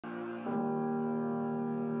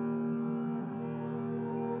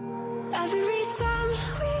Every time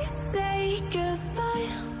we say goodbye,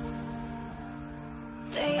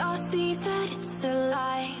 they all see that it's a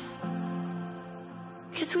lie.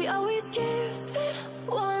 'Cause we always give it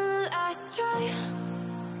one last try.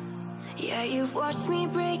 Yeah, you've watched me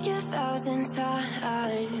break 1,000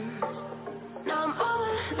 times. Now I'm all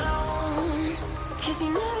alone, 'cause you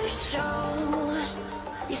never show.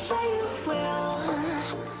 You say you will,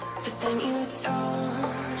 but then you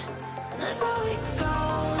don't. That's how it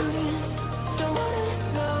goes. Don't wanna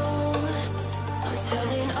know. I'm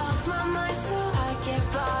turning off my mind so I get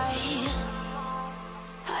by.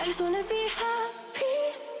 I just wanna be happy,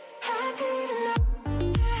 happy tonight.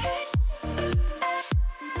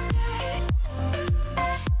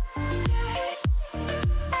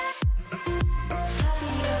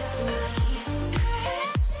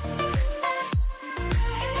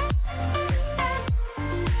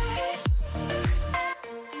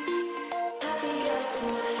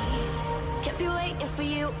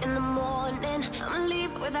 In the morning, I'ma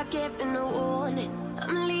leave without giving a warning.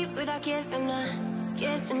 I'ma leave without giving a.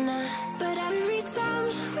 But every time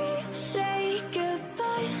we